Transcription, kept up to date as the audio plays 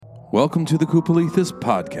Welcome to the Koopalithis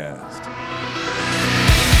Podcast.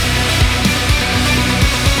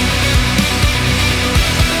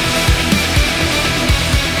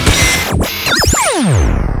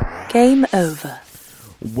 Game over.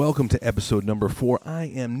 Welcome to episode number 4. I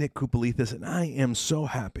am Nick Koopalithis, and I am so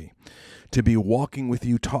happy to be walking with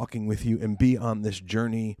you, talking with you, and be on this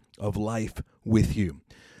journey of life with you.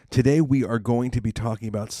 Today, we are going to be talking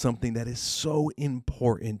about something that is so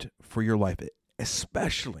important for your life,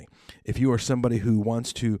 especially if you are somebody who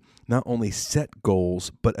wants to not only set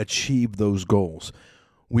goals, but achieve those goals.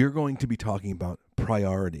 We're going to be talking about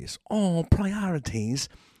priorities. Oh, priorities.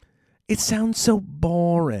 It sounds so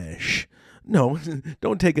boorish. No,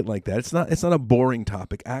 don't take it like that. It's not a boring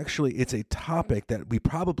topic. Actually, it's a topic that we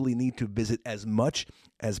probably need to visit as much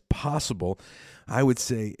as possible. I would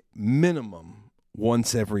say minimum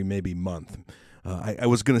once every maybe month. I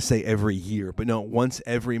was going to say every year, but no, once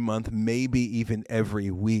every month, maybe even every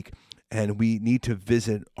week. And we need to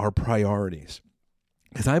visit our priorities.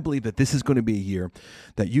 Because I believe that this is going to be a year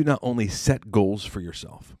that you not only set goals for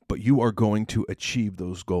yourself, but you are going to achieve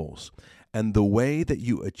those goals. And the way that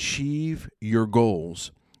you achieve your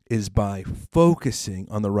goals is by focusing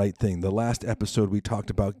on the right thing. The last episode we talked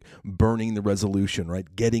about burning the resolution,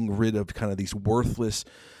 right? Getting rid of kind of these worthless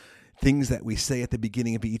things that we say at the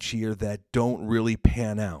beginning of each year that don't really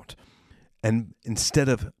pan out. And instead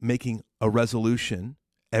of making a resolution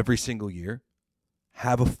every single year,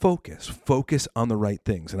 have a focus. Focus on the right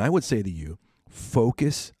things. And I would say to you,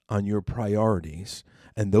 focus on your priorities,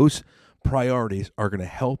 and those priorities are going to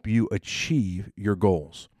help you achieve your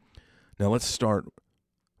goals. Now let's start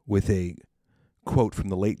with a quote from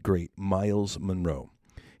the late, great Miles Monroe.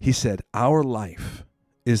 He said, "Our life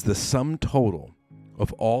is the sum total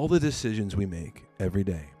of all the decisions we make every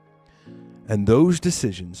day. And those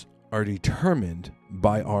decisions are determined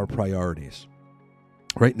by our priorities."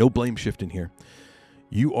 Right? No blame shifting here.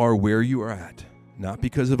 You are where you are at, not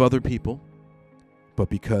because of other people, but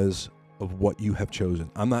because of what you have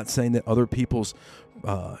chosen. I'm not saying that other people's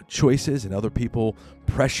choices and other people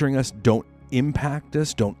pressuring us don't impact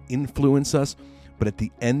us, don't influence us, but at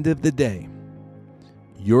the end of the day,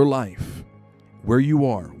 your life, where you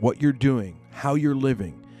are, what you're doing, how you're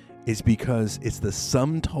living, is because it's the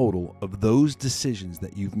sum total of those decisions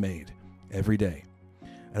that you've made every day.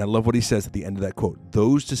 And I love what he says at the end of that quote.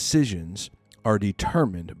 Those decisions are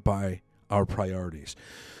determined by our priorities.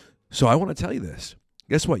 So I want to tell you this.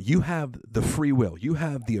 Guess what? You have the free will. You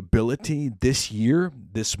have the ability this year,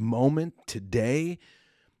 this moment, today,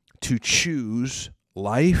 to choose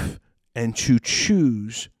life and to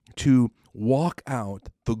choose to walk out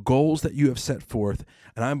the goals that you have set forth.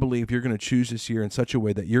 And I believe you're going to choose this year in such a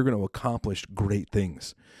way that you're going to accomplish great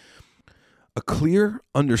things. A clear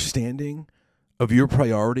understanding of your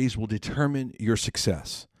priorities will determine your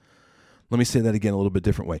success. Let me say that again a little bit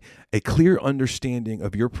different way. A clear understanding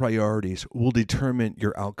of your priorities will determine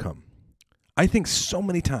your outcome. I think so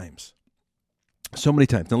many times.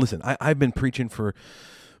 Now listen, I've been preaching for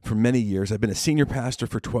many years. I've been a senior pastor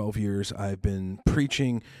for 12 years. I've been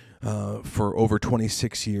preaching for over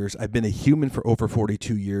 26 years. I've been a human for over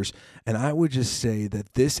 42 years. And I would just say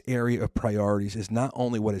that this area of priorities is not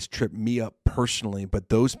only what has tripped me up personally, but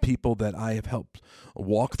those people that I have helped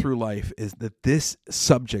walk through life, is that this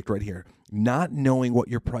subject right here, not knowing what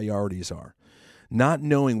your priorities are, not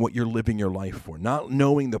knowing what you're living your life for, not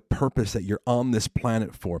knowing the purpose that you're on this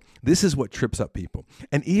planet for, this is what trips up people.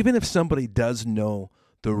 And even if somebody does know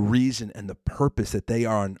the reason and the purpose that they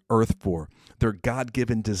are on earth for, their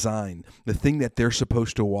God-given design, the thing that they're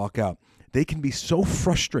supposed to walk out, they can be so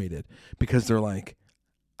frustrated because they're like,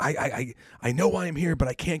 I know why I'm here, but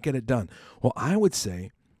I can't get it done. Well, I would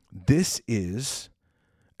say this is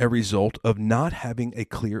a result of not having a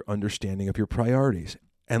clear understanding of your priorities.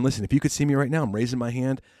 And listen, if you could see me right now, I'm raising my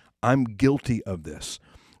hand. I'm guilty of this.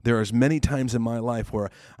 There are many times in my life where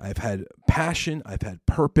I've had passion, I've had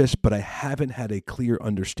purpose, but I haven't had a clear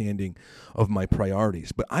understanding of my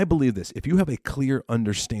priorities. But I believe this: if you have a clear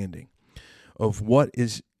understanding of what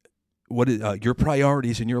is your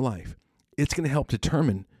priorities in your life, it's going to help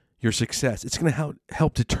determine your success. It's going to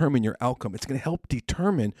help determine your outcome. It's going to help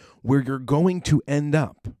determine where you're going to end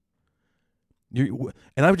up. And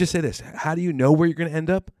I would just say this: how do you know where you're going to end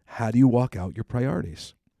up? How do you walk out your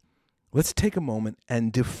priorities? Let's take a moment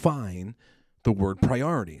and define the word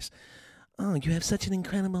priorities. Oh, you have such an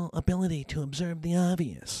incredible ability to observe the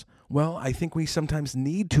obvious. Well, I think we sometimes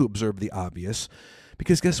need to observe the obvious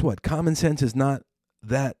because guess what? Common sense is not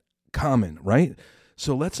that common, right?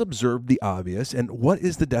 So let's observe the obvious. And what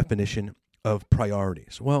is the definition of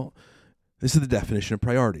priorities? Well, This is the definition of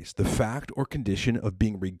priorities: the fact or condition of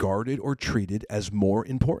being regarded or treated as more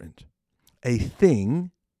important. A thing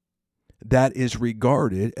that is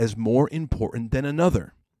regarded as more important than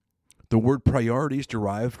another. The word priority is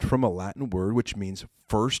derived from a Latin word which means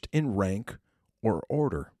first in rank or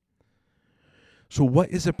order. So what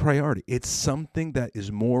is a priority? It's something that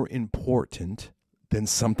is more important than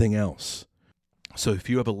something else. So if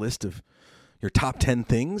you have a list of your top 10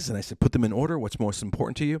 things, and I said put them in order, what's most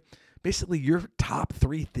important to you? Basically, your top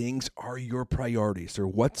 3 things are your priorities, or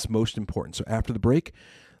what's most important. So after the break,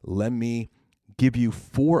 let me give you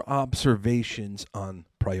 4 observations on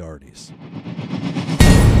priorities.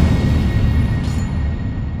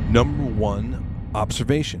 Number 1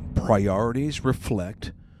 observation: priorities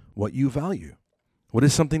reflect what you value. What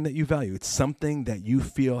is something that you value? It's something that you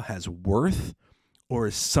feel has worth, or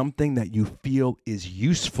is something that you feel is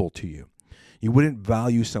useful to you. You wouldn't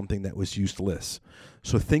value something that was useless.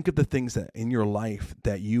 So think of the things that in your life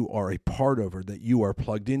that you are a part of, or that you are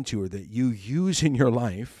plugged into, or that you use in your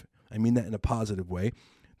life. I mean that in a positive way.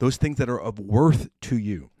 Those things that are of worth to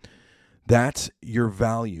you. That's your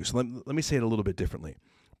value. So let me say it a little bit differently.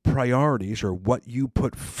 Priorities, or what you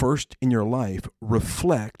put first in your life,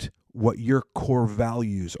 reflect what your core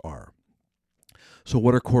values are. So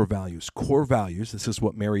what are core values? Core values, this is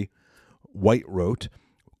what Mary White wrote,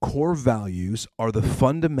 core values are the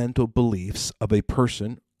fundamental beliefs of a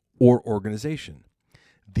person or organization.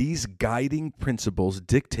 These guiding principles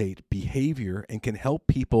dictate behavior and can help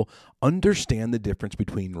people understand the difference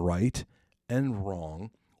between right and wrong,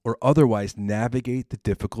 or otherwise navigate the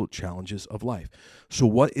difficult challenges of life. So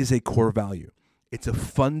what is a core value? It's a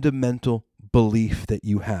fundamental belief that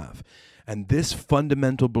you have. And this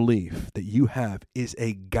fundamental belief that you have is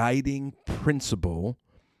a guiding principle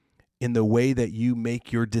in the way that you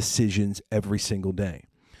make your decisions every single day.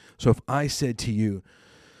 So if I said to you,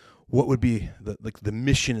 what would be the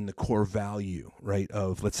mission and the core value, right,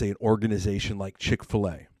 of, let's say, an organization like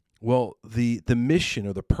Chick-fil-A? Well, the mission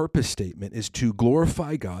or the purpose statement is to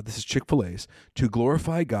glorify God. This is Chick-fil-A's, to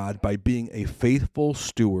glorify God by being a faithful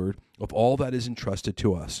steward of all that is entrusted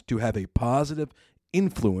to us, to have a positive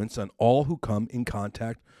influence on all who come in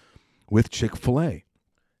contact with Chick-fil-A.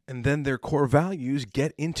 And then their core values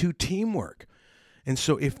get into teamwork. And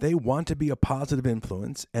so if they want to be a positive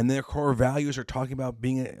influence, and their core values are talking about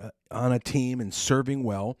being on a team and serving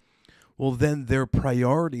well, well, then their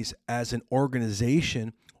priorities as an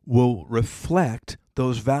organization will reflect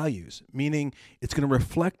those values, meaning it's going to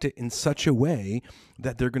reflect it in such a way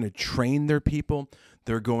that they're going to train their people,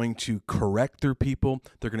 they're going to correct their people,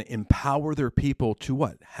 they're going to empower their people to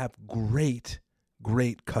what? Have great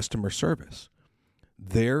customer service.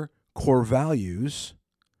 Their core values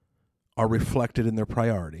are reflected in their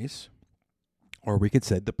priorities, or we could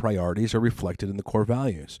say the priorities are reflected in the core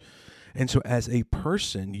values. And so as a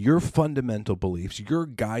person, your fundamental beliefs, your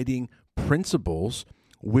guiding principles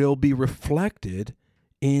will be reflected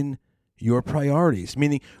in your priorities,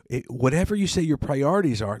 meaning whatever you say your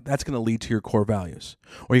priorities are, that's going to lead to your core values.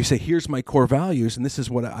 Or you say, here's my core values, and this is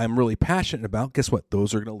what I'm really passionate about. Guess what?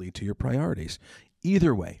 Those are going to lead to your priorities.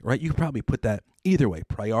 Either way, right? You could probably put that either way.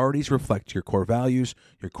 Priorities reflect your core values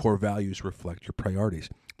reflect your priorities.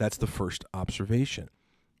 That's the first observation.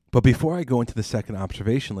 But before I go into the second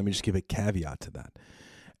observation, let me just give a caveat to that.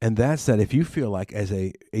 And that's that if you feel like as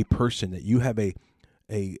a person that you have a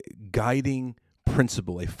guiding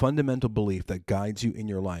principle, a fundamental belief that guides you in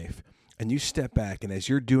your life, and you step back and as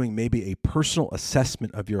you're doing maybe a personal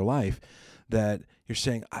assessment of your life, that you're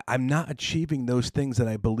saying, I'm not achieving those things that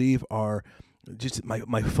I believe are just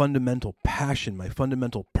my fundamental passion, my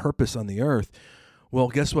fundamental purpose on the earth, well,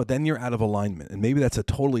 guess what? Then you're out of alignment. And maybe that's a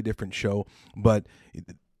totally different show, but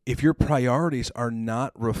if your priorities are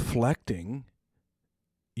not reflecting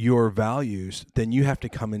your values, then you have to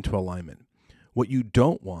come into alignment. What you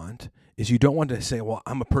don't want is you don't want to say, well,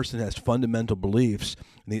 I'm a person that has fundamental beliefs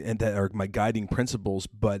and that are my guiding principles,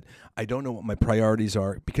 but I don't know what my priorities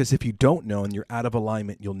are. Because if you don't know and you're out of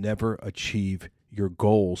alignment, you'll never achieve your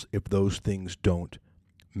goals if those things don't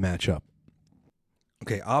match up.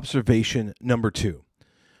 Okay, observation number 2.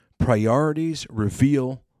 Priorities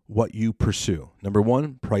reveal what you pursue. Number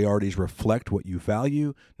 1, priorities reflect what you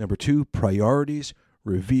value. Number 2, priorities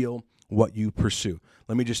reveal what you pursue.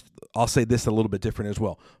 I'll say this a little bit different as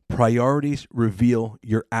well. Priorities reveal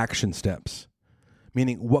your action steps,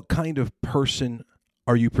 meaning what kind of person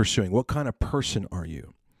are you pursuing? What kind of person are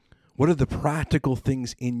you? What are the practical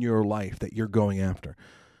things in your life that you're going after?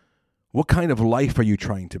 What kind of life are you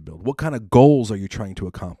trying to build? What kind of goals are you trying to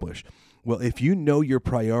accomplish? Well, if you know your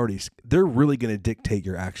priorities, they're really going to dictate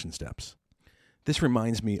your action steps. This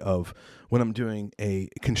reminds me of when I'm doing a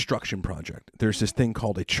construction project. There's this thing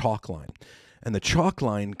called a chalk line. And the chalk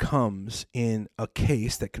line comes in a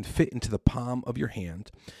case that can fit into the palm of your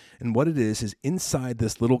hand. And what it is inside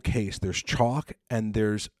this little case, there's chalk and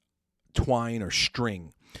there's twine or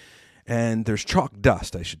string. And there's chalk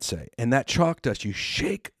dust, I should say. And that chalk dust, you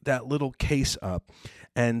shake that little case up,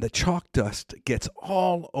 and the chalk dust gets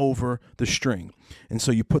all over the string. And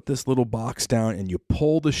so you put this little box down and you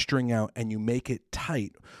pull the string out and you make it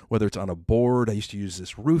tight, whether it's on a board. I used to use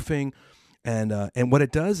this roofing. And what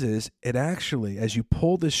it does is it actually, as you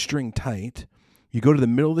pull this string tight, you go to the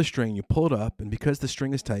middle of the string, you pull it up, and because the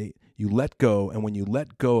string is tight, you let go. And when you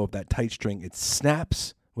let go of that tight string, it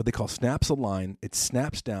snaps, what they call snaps a line. It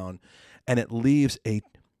snaps down, and it leaves a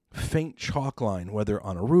faint chalk line, whether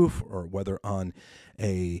on a roof or whether on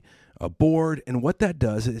a board. And what that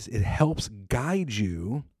does is it helps guide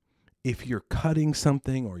you. If you're cutting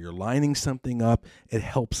something or you're lining something up, it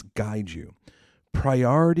helps guide you.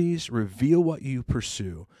 Priorities reveal what you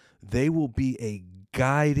pursue. They will be a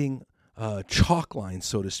guiding chalk line,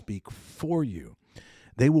 so to speak, for you.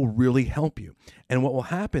 They will really help you. And what will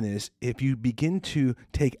happen is if you begin to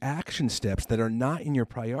take action steps that are not in your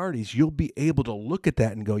priorities, you'll be able to look at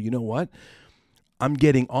that and go, you know what? I'm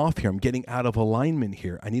getting off here. I'm getting out of alignment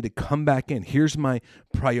here. I need to come back in. Here's my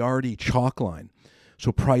priority chalk line.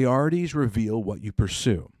 So priorities reveal what you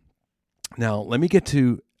pursue. Now, let me get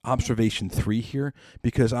to observation 3 here,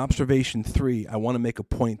 because observation 3, I want to make a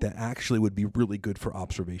point that actually would be really good for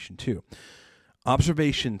observation 2.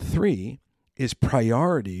 Observation 3 is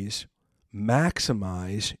priorities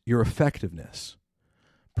maximize your effectiveness.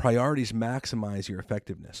 Priorities maximize your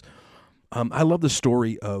effectiveness. I love the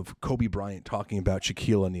story of Kobe Bryant talking about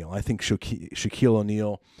Shaquille O'Neal. I think Shaquille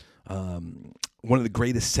O'Neal, one of the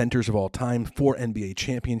greatest centers of all time, 4 NBA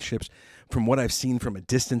championships. From what I've seen from a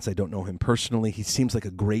distance, I don't know him personally, he seems like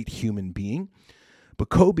a great human being. But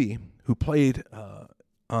Kobe, who played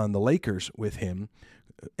on the Lakers with him,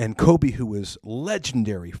 and Kobe, who was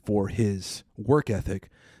legendary for his work ethic,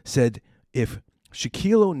 said if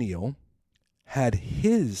Shaquille O'Neal had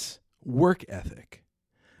his work ethic,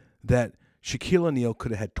 that Shaquille O'Neal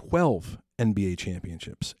could have had 12 NBA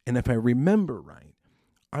championships. And if I remember right,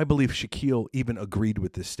 I believe Shaquille even agreed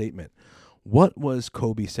with this statement. What was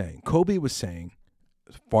Kobe saying? Kobe was saying,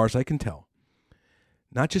 as far as I can tell,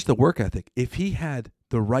 not just the work ethic, if he had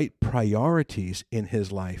the right priorities in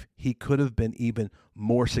his life, he could have been even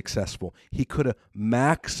more successful. He could have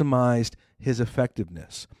maximized his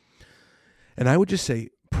effectiveness. And I would just say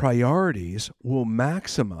priorities will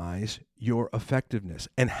maximize your effectiveness.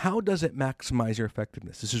 And how does it maximize your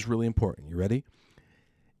effectiveness? This is really important. You ready?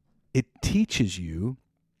 It teaches you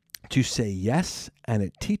to say yes, and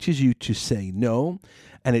it teaches you to say no,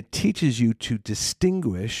 and it teaches you to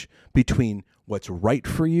distinguish between what's right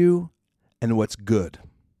for you and what's good.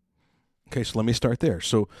 Okay, so let me start there.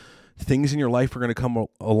 So things in your life are going to come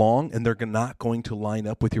along, and they're not going to line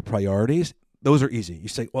up with your priorities. Those are easy. You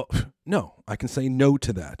say, well, no, I can say no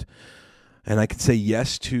to that, and I can say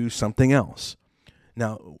yes to something else.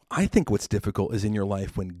 Now, I think what's difficult is in your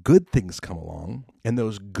life when good things come along, and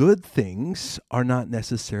those good things are not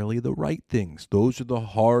necessarily the right things. Those are the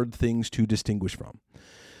hard things to distinguish from.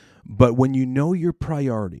 But when you know your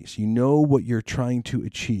priorities, you know what you're trying to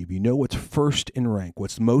achieve, you know what's first in rank,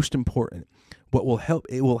 what's most important,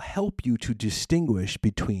 it will help you to distinguish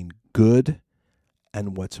between good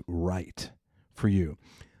and what's right for you,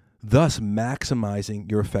 thus maximizing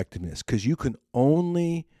your effectiveness. Because let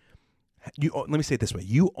me say it this way,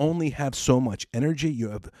 you only have so much energy,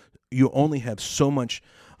 you only have so much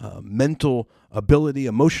mental ability,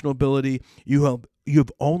 emotional ability, you have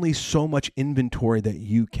only so much inventory that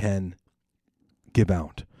you can give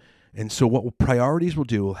out. And so what priorities will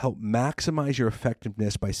do will help maximize your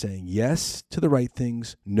effectiveness by saying yes to the right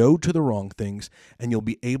things, no to the wrong things, and you'll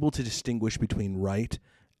be able to distinguish between right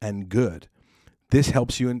and good. This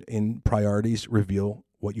helps you in priorities reveal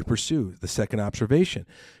what you pursue, the second observation,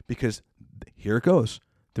 because here it goes.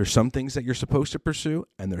 There's some things that you're supposed to pursue,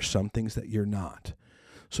 and there's some things that you're not.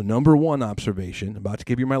 So number 1 observation, I'm about to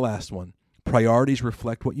give you my last one. Priorities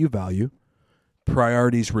reflect what you value.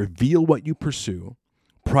 Priorities reveal what you pursue.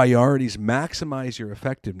 Priorities maximize your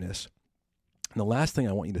effectiveness. And the last thing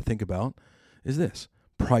I want you to think about is this.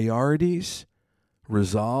 Priorities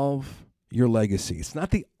resolve your legacy. It's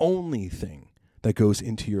not the only thing that goes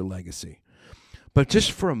into your legacy. But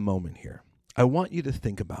just for a moment here, I want you to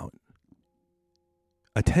think about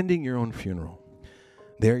attending your own funeral.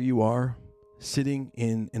 There you are, sitting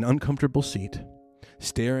in an uncomfortable seat,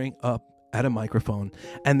 staring up at a microphone,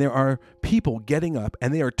 and there are people getting up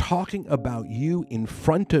and they are talking about you in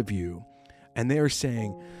front of you and they are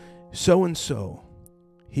saying, so-and-so,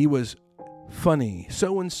 he was funny.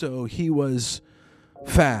 So-and-so, he was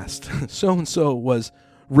fast. So-and-so was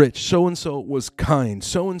rich. So-and-so was kind.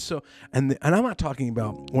 So-and-so. And I'm not talking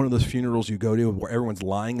about one of those funerals you go to where everyone's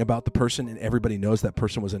lying about the person and everybody knows that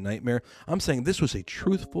person was a nightmare. I'm saying this was a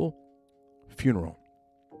truthful funeral.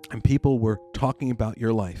 And people were talking about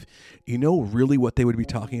your life. You know really what they would be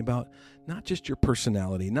talking about? Not just your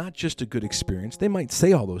personality, not just a good experience. They might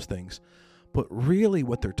say all those things. But really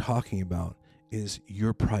what they're talking about is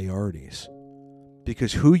your priorities.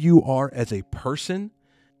 Because who you are as a person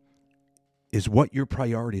is what your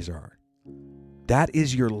priorities are. That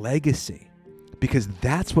is your legacy. Because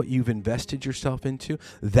that's what you've invested yourself into.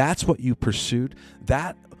 That's what you pursued.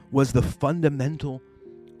 That was the fundamental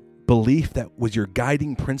belief that was your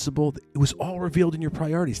guiding principle. It was all revealed in your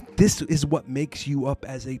priorities. This is what makes you up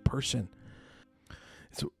as a person.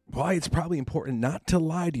 It's why it's probably important not to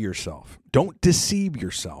lie to yourself. Don't deceive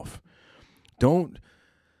yourself.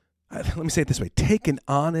 Let me say it this way. Take an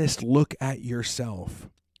honest look at yourself.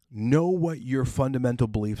 Know what your fundamental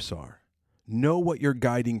beliefs are. Know what your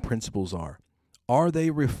guiding principles are. Are they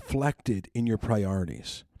reflected in your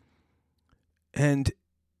priorities? And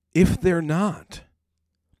if they're not,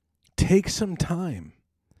 take some time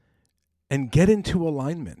and get into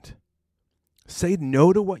alignment. Say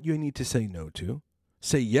no to what you need to say no to.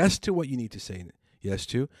 Say yes to what you need to say yes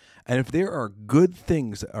to. And if there are good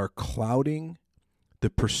things that are clouding the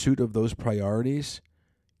pursuit of those priorities,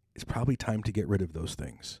 it's probably time to get rid of those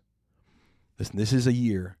things. Listen, this is a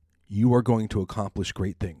year you are going to accomplish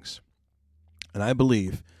great things. And I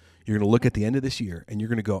believe you're going to look at the end of this year and you're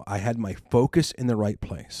going to go, I had my focus in the right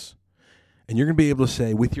place. And you're going to be able to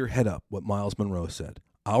say with your head up what Miles Monroe said.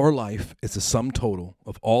 Our life is the sum total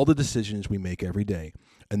of all the decisions we make every day.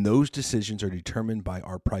 And those decisions are determined by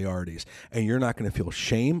our priorities. And you're not going to feel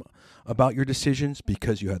shame about your decisions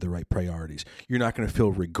because you had the right priorities. You're not going to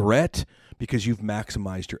feel regret because you've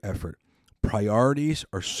maximized your effort. Priorities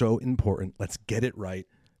are so important. Let's get it right.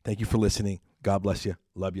 Thank you for listening. God bless you.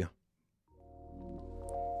 Love you.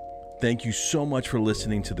 Thank you so much for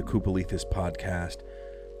listening to the Kupalethis podcast.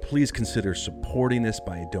 Please consider supporting us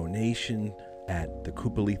by a donation at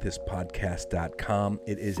thekupalethespodcast.com.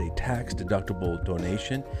 It is a tax-deductible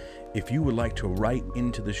donation. If you would like to write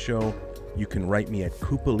into the show, you can write me at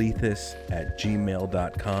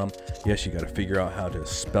kupalethis@gmail.com. Yes, you got to figure out how to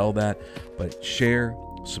spell that, but share,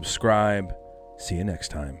 subscribe. See you next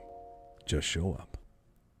time. Just show up.